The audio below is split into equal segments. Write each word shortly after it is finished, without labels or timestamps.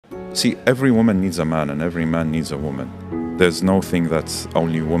See, every woman needs a man and every man needs a woman. There's no thing that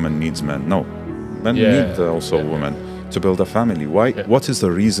only woman needs men. No, men need also women to build a family. Why? Yeah. What is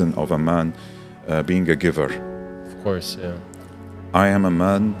the reason of a man being a giver? Of course, yeah. I am a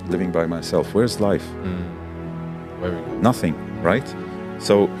man living by myself. Where's life? Very good. Nothing, right?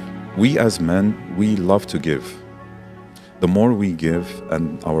 So we as men, we love to give. The more we give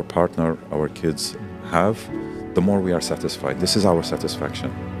and our partner, our kids have, the more we are satisfied. This is our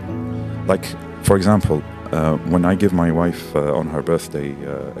satisfaction. Like, for example, when I give my wife on her birthday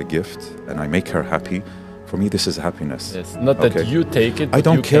a gift and I make her happy, for me this is happiness. Yes, not that you take it. I but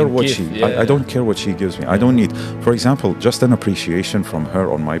don't you care can what give. she. I don't care what she gives me. I don't need. For example, just an appreciation from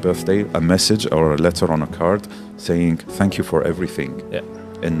her on my birthday, a message or a letter on a card saying thank you for everything. Yeah.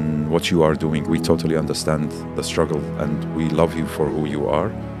 In what you are doing, we totally understand the struggle and we love you for who you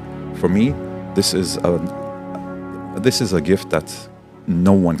are. For me, this is a gift that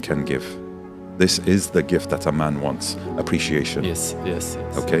no one can give. This is the gift that a man wants, appreciation. Yes, yes,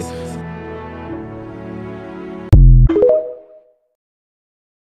 yes. Okay? Yes.